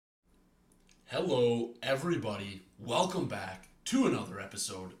Hello, everybody. Welcome back to another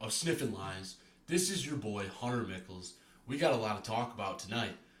episode of Sniffin Lines. This is your boy, Hunter Michels. We got a lot to talk about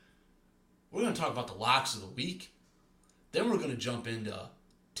tonight. We're going to talk about the locks of the week. Then we're going to jump into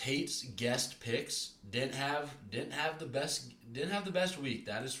Tate's guest picks. Didn't have the best week,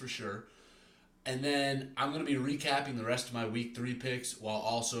 that is for sure. And then I'm going to be recapping the rest of my week 3 picks while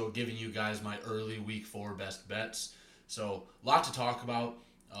also giving you guys my early week 4 best bets. So, a lot to talk about.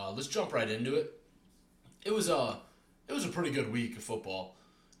 Let's jump right into it. It was a pretty good week of football.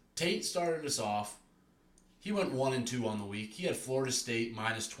 Tate started us off. He went 1-2 on the week. He had Florida State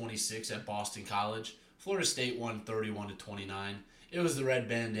minus 26 at Boston College. Florida State won 31-29. It was the red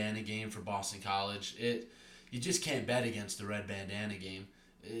bandana game for Boston College. You just can't bet against the red bandana game.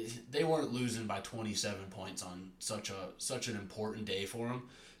 They weren't losing by 27 points on such an important day for them.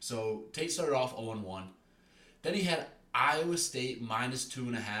 So Tate started off 0-1. Then he had Iowa State minus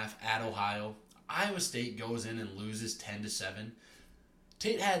 2.5 at Ohio. Iowa State goes in and loses 10-7.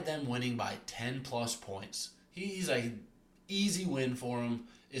 Tate had them winning by 10 plus points. He's like, easy win for him.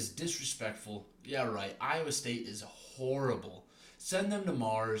 Is disrespectful. Yeah, right. Iowa State is horrible. Send them to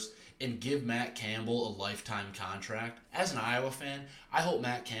Mars and give Matt Campbell a lifetime contract. As an Iowa fan, I hope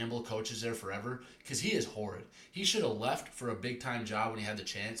Matt Campbell coaches there forever because he is horrid. He should have left for a big time job when he had the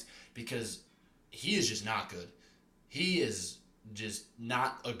chance because he is just not good. He is just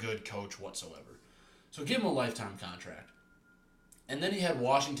not a good coach whatsoever. So give him a lifetime contract. And then he had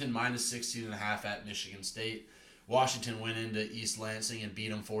Washington minus 16.5 at Michigan State. Washington went into East Lansing and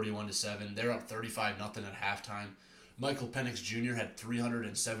beat them 41-7. They're up 35-0 at halftime. Michael Penix Jr. had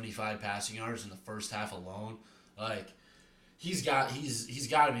 375 passing yards in the first half alone. Like, he's got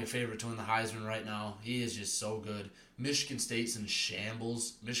to be a favorite to win the Heisman right now. He is just so good. Michigan State's in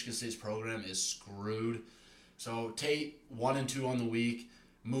shambles. Michigan State's program is screwed. So Tate 1-2 on the week,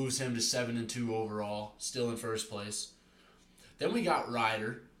 moves him to 7-2 overall, still in first place. Then we got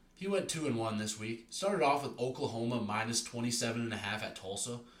Ryder. He went 2-1 this week. Started off with Oklahoma minus 27.5 at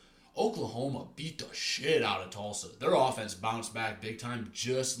Tulsa. Oklahoma beat the shit out of Tulsa. Their offense bounced back big time,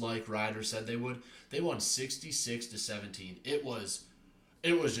 just like Ryder said they would. They won 66-17. It was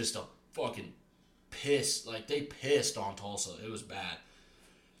just a fucking piss. Like, they pissed on Tulsa. It was bad.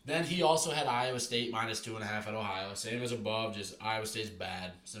 Then he also had Iowa State minus 2.5 at Ohio. Same as above, just Iowa State's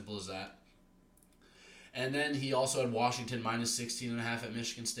bad. Simple as that. And then he also had Washington minus 16.5 at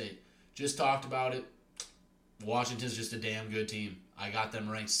Michigan State. Just talked about it. Washington's just a damn good team. I got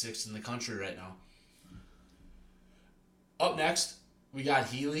them ranked 6th in the country right now. Up next, we got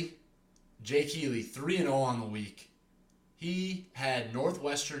Healy. Jake Healy, 3-0 on the week. He had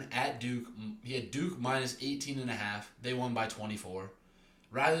Northwestern at Duke. He had Duke minus 18.5. They won by 24.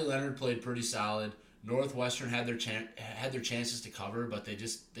 Riley Leonard played pretty solid. Northwestern had their chances to cover, but they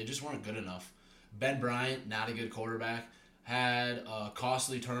just weren't good enough. Ben Bryant, not a good quarterback, had a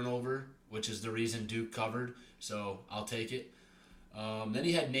costly turnover, which is the reason Duke covered, so I'll take it. Then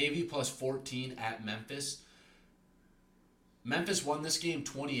he had Navy plus 14 at Memphis. Memphis won this game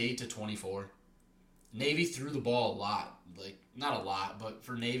 28-24. Navy threw the ball a lot. Like, not a lot, but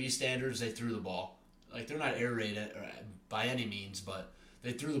for Navy standards, they threw the ball. Like, they're not air raid by any means, but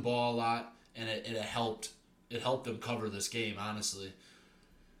they threw the ball a lot, and it helped. It helped them cover this game, honestly.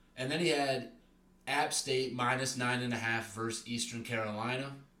 And then he had App State minus 9.5 versus Eastern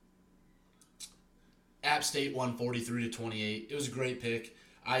Carolina. App State won 43-28. It was a great pick.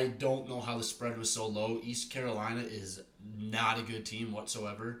 I don't know how the spread was so low. East Carolina is not a good team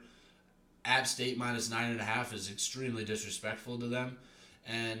whatsoever. App State minus 9.5 is extremely disrespectful to them,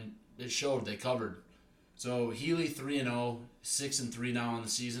 and it showed. They covered. So Healy 3-0, 6-3 now on the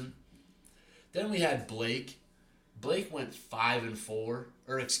season. Then we had Blake. Blake went 5-4,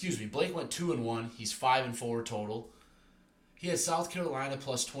 Blake went 2-1. He's 5-4 total. He had South Carolina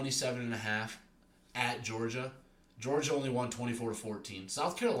plus 27.5 at Georgia. Georgia only won 24-14.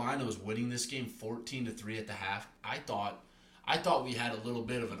 South Carolina was winning this game 14-3 at the half. I thought we had a little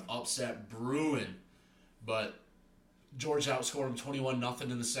bit of an upset brewing, but Georgia outscored them 21-0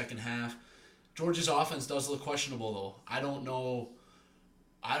 in the second half. Georgia's offense does look questionable, though.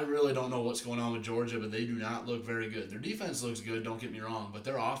 I really don't know what's going on with Georgia, but they do not look very good. Their defense looks good, don't get me wrong, but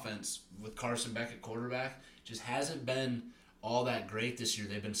their offense, with Carson Beck at quarterback, just hasn't been all that great this year.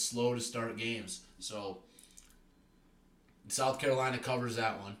 They've been slow to start games. So, South Carolina covers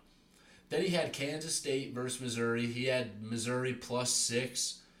that one. Then he had Kansas State versus Missouri. He had Missouri plus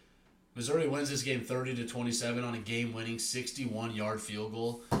 6. Missouri wins this game 30-27 on a game-winning 61-yard field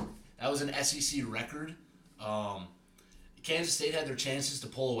goal. That was an SEC record. Kansas State had their chances to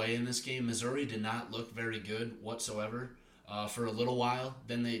pull away in this game. Missouri did not look very good whatsoever. for a little while.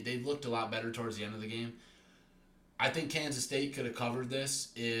 Then they looked a lot better towards the end of the game. I think Kansas State could have covered this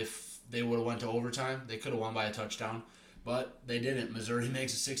if they would have went to overtime. They could have won by a touchdown, but they didn't. Missouri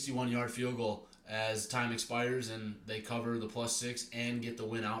makes a 61-yard field goal as time expires, and they cover the +6 and get the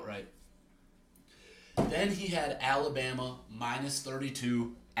win outright. Then he had Alabama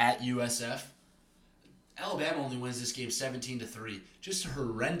 -32 at USF. Alabama only wins this game 17-3. Just a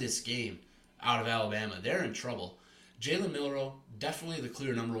horrendous game out of Alabama. They're in trouble. Jalen Milroe, definitely the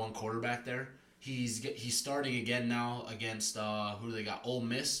clear number one quarterback there. He's starting again now against who do they got? Ole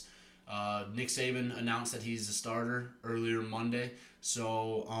Miss. Nick Saban announced that he's the starter earlier Monday.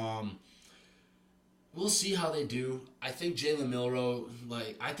 So we'll see how they do. I think Jalen Milroe,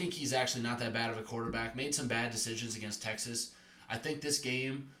 I think he's actually not that bad of a quarterback. Made some bad decisions against Texas. I think this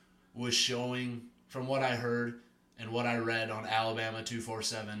game was showing, from what I heard and what I read on Alabama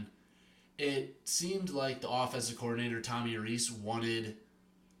 247, it seemed like the offensive coordinator, Tommy Rees, wanted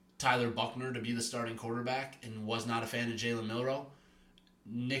Tyler Buchner to be the starting quarterback and was not a fan of Jalen Milroe.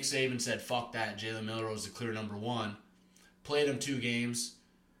 Nick Saban said, fuck that, Jalen Milroe is the clear number one. Played him 2 games.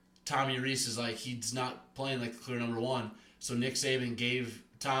 Tommy Rees is like, he's not playing like the clear number one. So Nick Saban gave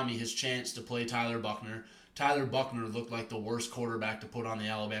Tommy his chance to play Tyler Buchner. Tyler Buchner looked like the worst quarterback to put on the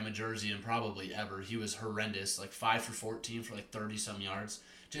Alabama jersey and probably ever. He was horrendous, 5 for 14 for 30-some yards.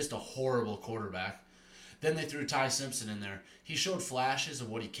 Just a horrible quarterback. Then they threw Ty Simpson in there. He showed flashes of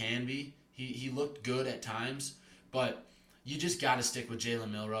what he can be. He looked good at times, but you just got to stick with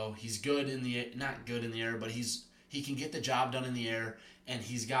Jalen Milroe. He's good in the not good in the air, but he can get the job done in the air, and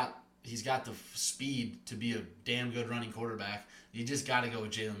he's got the speed to be a damn good running quarterback. You just got to go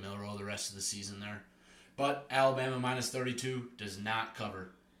with Jalen Milroe the rest of the season there. But Alabama -32 does not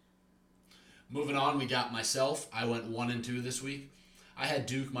cover. Moving on, we got myself. I went 1-2 this week. I had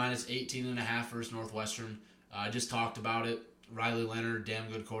Duke -18.5 versus Northwestern. I just talked about it. Riley Leonard, damn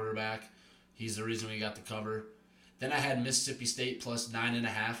good quarterback. He's the reason we got the cover. Then I had Mississippi State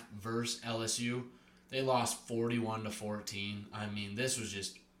 +9.5 versus LSU. They lost 41-14. I mean, this was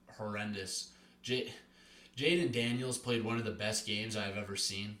just horrendous. Jaden Daniels played one of the best games I've ever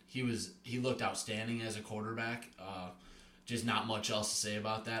seen. He looked outstanding as a quarterback. Just not much else to say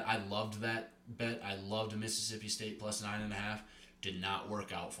about that. I loved that bet. I loved Mississippi State +9.5. Did not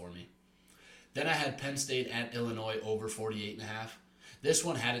work out for me. Then I had Penn State at Illinois over 48.5. This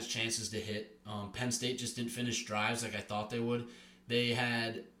one had its chances to hit. Penn State just didn't finish drives like I thought they would. They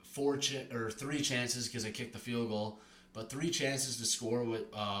had 3 chances because they kicked the field goal, but 3 chances to score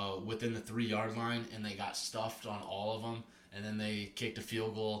within the 3-yard line, and they got stuffed on all of them. And then they kicked a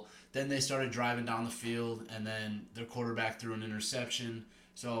field goal. Then they started driving down the field, and then their quarterback threw an interception.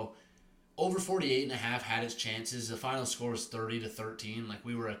 So over 48.5 had its chances. The final score was 30-13.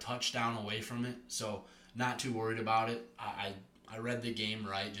 We were a touchdown away from it, so not too worried about it. I read the game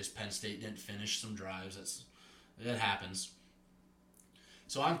right. Just Penn State didn't finish some drives. That happens.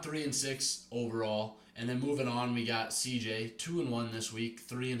 So I'm 3-6 overall, and then moving on, we got CJ 2-1 this week,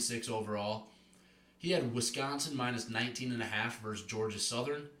 3-6 overall. He had Wisconsin -19.5 versus Georgia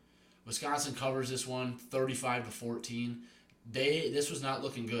Southern. Wisconsin covers this one 35-14. This was not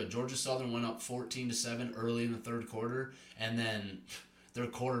looking good. Georgia Southern went up 14-7 early in the third quarter, and then their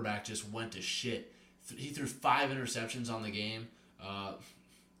quarterback just went to shit. He threw 5 interceptions on the game.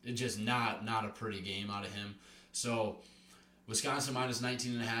 It just not a pretty game out of him. So Wisconsin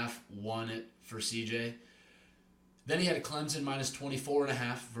 -19.5 won it for CJ. Then he had Clemson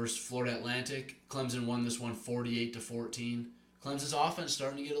 -24.5 versus Florida Atlantic. Clemson won this one 48-14. Clemson's offense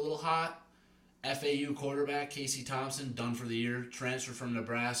starting to get a little hot. FAU quarterback Casey Thompson done for the year. Transfer from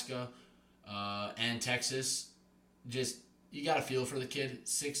Nebraska and Texas. Just you got to feel for the kid.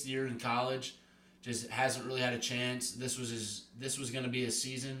 6th year in college, just hasn't really had a chance. This was going to be a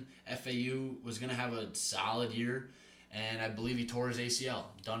season. FAU was going to have a solid year, and I believe he tore his ACL.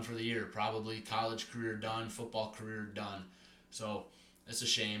 Done for the year. Probably college career done, football career done. So it's a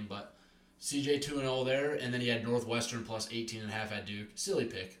shame, but CJ 2-0 there, and then he had Northwestern +18.5 at Duke. Silly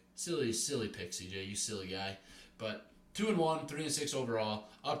pick. Silly pick, CJ, you silly guy. But 2-1, 3-6 overall.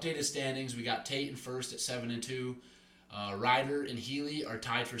 Updated standings, we got Tate in first at 7-2. Ryder and Healy are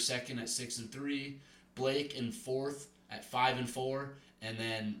tied for second at 6-3. Blake in fourth at 5-4. And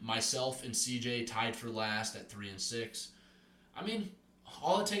then myself and CJ tied for last at 3-6. I mean,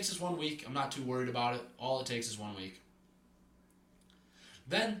 all it takes is 1 week. I'm not too worried about it. All it takes is 1 week.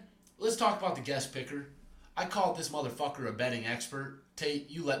 Then, let's talk about the guest picker. I called this motherfucker a betting expert. Tate,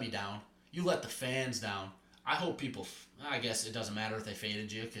 you let me down. You let the fans down. I hope people, I guess it doesn't matter if they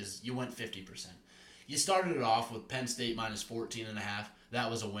faded you because you went 50%. You started it off with Penn State -14.5. That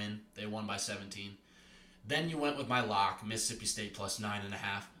was a win. They won by 17. Then you went with my lock, Mississippi State plus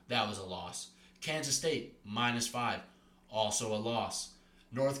 9.5. That was a loss. Kansas State -5, also a loss.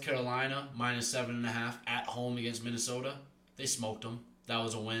 North Carolina -7.5 at home against Minnesota. They smoked them. That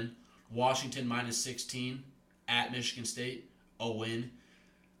was a win. Washington -16 at Michigan State, a win.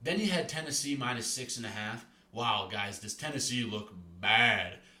 Then you had Tennessee -6.5. Wow, guys, does Tennessee look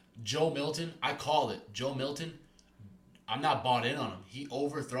bad? Joe Milton, I called it. Joe Milton, I'm not bought in on him. He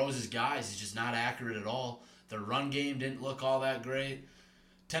overthrows his guys. He's just not accurate at all. The run game didn't look all that great.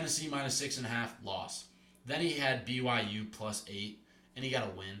 Tennessee -6.5, loss. Then he had BYU +8, and he got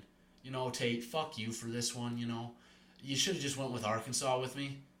a win. Tate, fuck you for this one, You should have just went with Arkansas with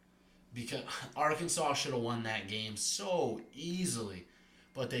me, because Arkansas should have won that game so easily,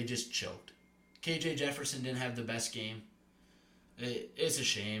 but they just choked. KJ Jefferson didn't have the best game. It's a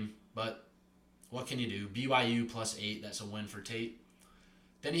shame, but what can you do? BYU +8, that's a win for Tate.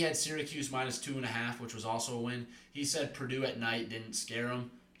 Then he had Syracuse -2.5, which was also a win. He said Purdue at night didn't scare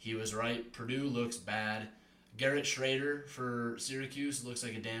him. He was right. Purdue looks bad. Garrett Schrader for Syracuse looks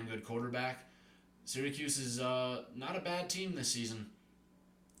like a damn good quarterback. Syracuse is not a bad team this season.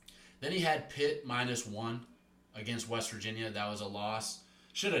 Then he had Pitt -1 against West Virginia. That was a loss.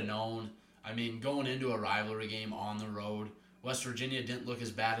 Should have known. I mean, going into a rivalry game on the road, West Virginia didn't look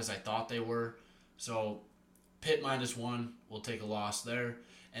as bad as I thought they were. So Pitt -1, we'll take a loss there.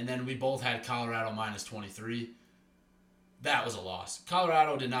 And then we both had Colorado -23. That was a loss.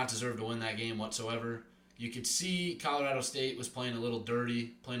 Colorado did not deserve to win that game whatsoever. You could see Colorado State was playing a little dirty,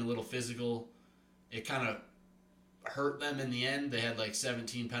 playing a little physical. It kind of hurt them in the end. They had like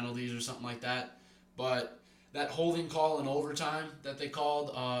 17 penalties or something like that. But that holding call in overtime that they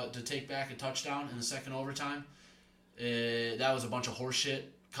called to take back a touchdown in the second overtime, that was a bunch of horse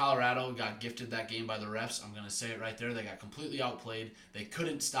shit. Colorado got gifted that game by the refs. I'm going to say it right there. They got completely outplayed. They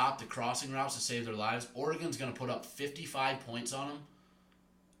couldn't stop the crossing routes to save their lives. Oregon's going to put up 55 points on them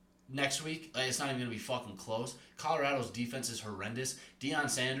next week. It's not even going to be fucking close. Colorado's defense is horrendous. Deion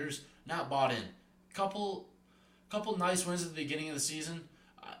Sanders, not bought in. Couple nice wins at the beginning of the season.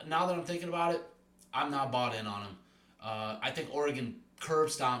 Now that I'm thinking about it, I'm not bought in on him. I think Oregon curb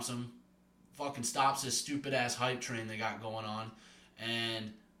stomps him, fucking stops this stupid ass hype train they got going on,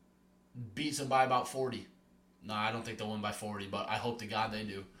 and beats them by about 40. No, I don't think they'll win by 40, but I hope to God they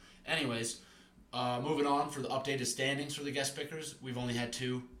do. Anyways, moving on for the updated standings for the guest pickers. We've only had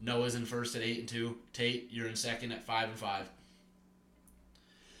two. Noah's in first at 8-2. Tate, you're in second at 5-5.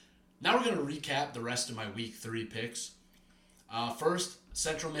 Now we're going to recap the rest of my week 3 picks. First,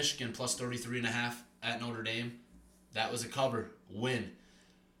 Central Michigan plus 33.5 at Notre Dame. That was a cover. Win.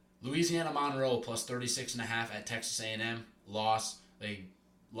 Louisiana Monroe plus 36.5 at Texas A&M. Loss. They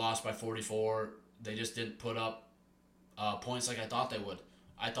lost by 44. They just didn't put up points like I thought they would.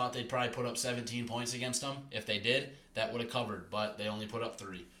 I thought they'd probably put up 17 points against them. If they did, that would have covered, but they only put up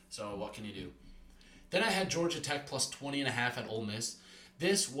 3. So what can you do? Then I had Georgia Tech plus 20.5 at Ole Miss.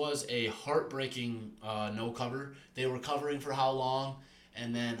 This was a heartbreaking no cover. They were covering for how long?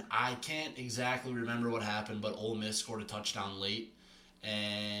 And then I can't exactly remember what happened, but Ole Miss scored a touchdown late.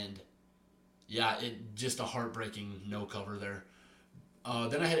 And yeah, it just a heartbreaking no cover there.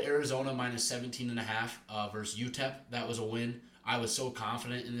 Then I had Arizona minus 17.5 versus UTEP. That was a win. I was so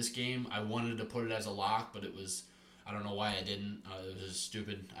confident in this game. I wanted to put it as a lock, but I don't know why I didn't. It was a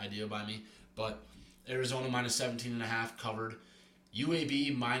stupid idea by me. But Arizona minus 17.5 covered.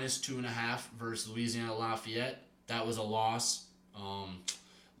 UAB minus 2.5 versus Louisiana Lafayette. That was a loss.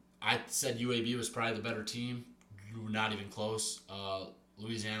 I said UAB was probably the better team. Not even close.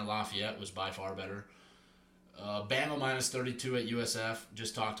 Louisiana Lafayette was by far better. Bama minus 32 at USF.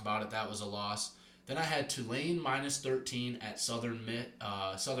 Just talked about it. That was a loss. Then I had Tulane minus 13 at Southern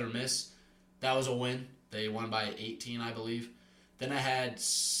Miss. That was a win. They won by 18, I believe. Then I had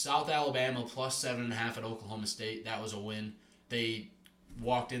South Alabama plus 7.5 at Oklahoma State. That was a win. They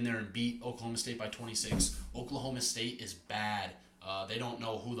walked in there and beat Oklahoma State by 26. Oklahoma State is bad. They don't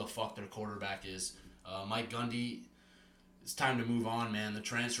know who the fuck their quarterback is. Mike Gundy, it's time to move on, man. The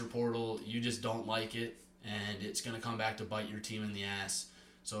transfer portal, you just don't like it, and it's going to come back to bite your team in the ass.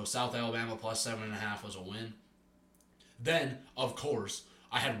 So South Alabama plus 7.5 was a win. Then, of course,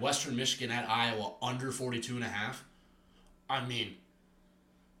 I had Western Michigan at Iowa under 42.5. I mean,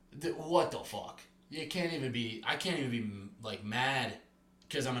 what the fuck? I can't even be like mad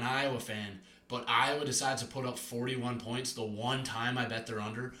because I'm an Iowa fan, but Iowa decides to put up 41 points the one time I bet they're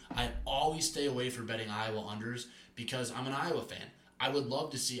under. I always stay away from betting Iowa unders because I'm an Iowa fan. I would love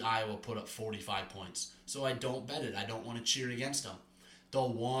to see Iowa put up 45 points, so I don't bet it. I don't want to cheer against them. The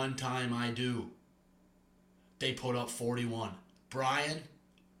one time I do, they put up 41. Brian,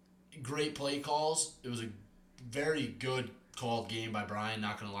 great play calls. It was a very good called game by Brian,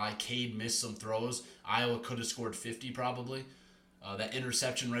 not going to lie. Cade missed some throws. Iowa could have scored 50 probably. That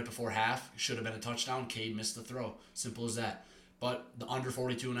interception right before half should have been a touchdown. Cade missed the throw. Simple as that. But the under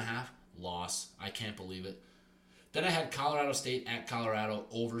 42.5, loss. I can't believe it. Then I had Colorado State at Colorado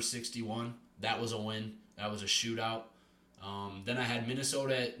over 61. That was a win. That was a shootout. Then I had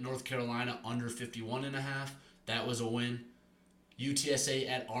Minnesota at North Carolina under 51.5. That was a win. UTSA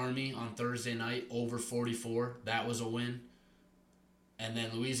at Army on Thursday night over 44. That was a win. And then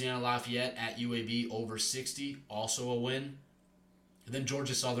Louisiana Lafayette at UAB over 60. Also a win. And then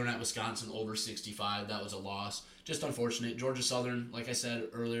Georgia Southern at Wisconsin over 65. That was a loss. Just unfortunate. Georgia Southern, like I said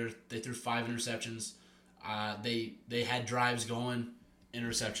earlier, they threw 5 interceptions. They had drives going.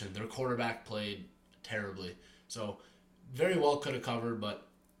 Interception. Their quarterback played terribly. So very well could have covered, but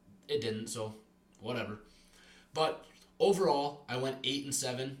it didn't. So whatever. But overall, I went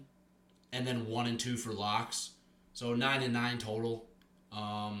 8-7, and then 1-2 for locks. So 9-9 total.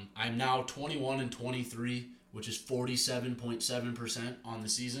 I'm now 21-23, which is 47.7% on the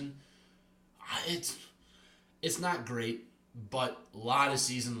season. It's not great, but a lot of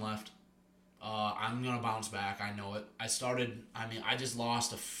season left. I'm going to bounce back. I know it. I just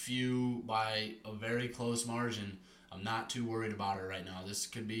lost a few by a very close margin. I'm not too worried about it right now. This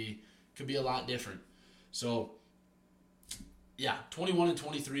could be a lot different. So, yeah,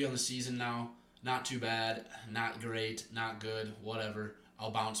 21-23 on the season now. Not too bad. Not great. Not good. Whatever.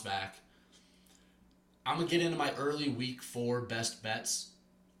 I'll bounce back. I'm going to get into my early week 4 best bets.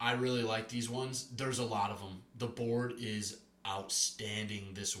 I really like these ones. There's a lot of them. The board is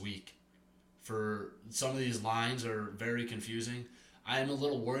outstanding this week. For some of these lines are very confusing. I am a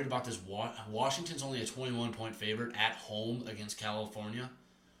little worried about this. Washington's only a 21-point favorite at home against California.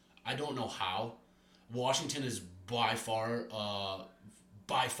 I don't know how. Washington is by far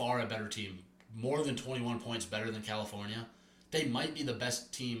a better team. More than 21 points better than California. They might be the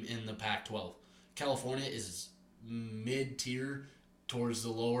best team in the Pac-12. California is mid-tier towards the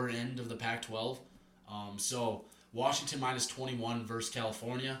lower end of the Pac-12. So Washington minus 21 versus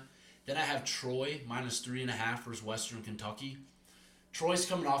California. Then I have Troy minus 3.5 versus Western Kentucky. Troy's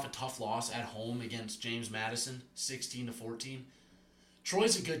coming off a tough loss at home against James Madison, 16-14.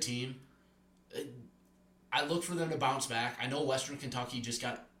 Troy's a good team. I look for them to bounce back. I know Western Kentucky just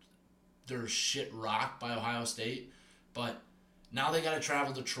got their shit rocked by Ohio State, but now they got to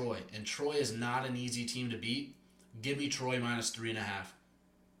travel to Troy, and Troy is not an easy team to beat. Give me Troy minus 3.5.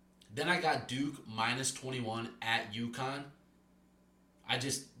 Then I got Duke minus 21 at UConn.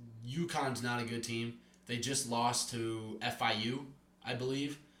 UConn's not a good team. They just lost to FIU, I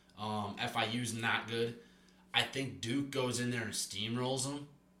believe. FIU's not good. I think Duke goes in there and steamrolls them.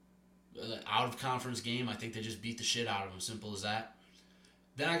 Out of conference game, I think they just beat the shit out of them. Simple as that.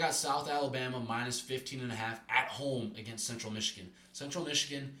 Then I got South Alabama minus 15.5 at home against Central Michigan. Central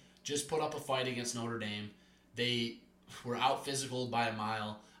Michigan just put up a fight against Notre Dame. They were out physicaled by a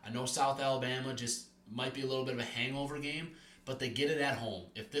mile. I know South Alabama just might be a little bit of a hangover game, but they get it at home.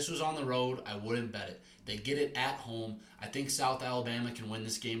 If this was on the road, I wouldn't bet it. They get it at home. I think South Alabama can win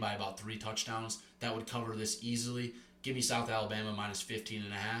this game by about 3 touchdowns. That would cover this easily. Give me South Alabama minus 15.5.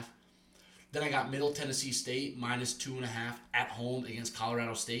 Then I got Middle Tennessee State minus 2.5 at home against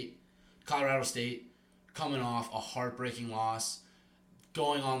Colorado State. Colorado State coming off a heartbreaking loss,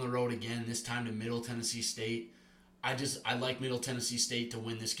 going on the road again, this time to Middle Tennessee State. I like Middle Tennessee State to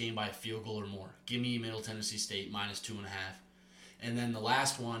win this game by a field goal or more. Give me Middle Tennessee State minus 2.5. And then the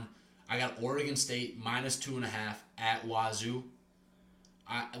last one, I got Oregon State minus 2.5 at Wazoo.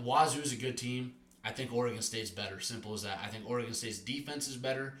 Wazoo's a good team. I think Oregon State's better. Simple as that. I think Oregon State's defense is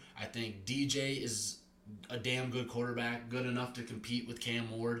better. I think DJ is a damn good quarterback, good enough to compete with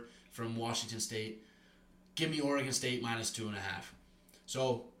Cam Ward from Washington State. Give me Oregon State minus 2.5.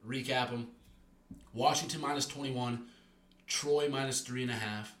 So, recap them. Washington minus 21, Troy minus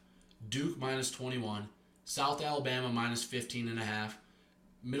 3.5, Duke minus 21, South Alabama minus 15.5,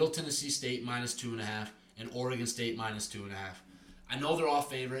 Middle Tennessee State minus 2.5, and Oregon State minus 2.5. I know they're all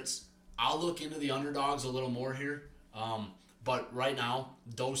favorites. I'll look into the underdogs a little more here. But right now,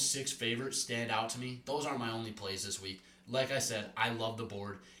 those 6 favorites stand out to me. Those aren't my only plays this week. Like I said, I love the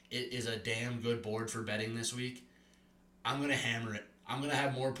board. It is a damn good board for betting this week. I'm going to hammer it. I'm going to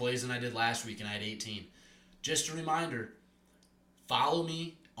have more plays than I did last week, and I had 18. Just a reminder, follow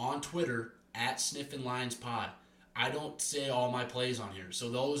me on Twitter at Sniffin Lines Pod. I don't say all my plays on here. So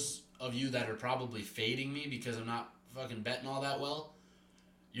those of you that are probably fading me because I'm not fucking betting all that well,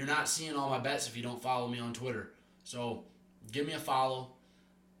 you're not seeing all my bets if you don't follow me on Twitter. So give me a follow.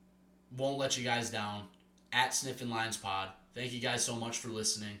 Won't let you guys down. At Sniffin Lines Pod. Thank you guys so much for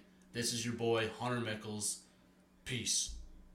listening. This is your boy, Hunter Michels. Peace.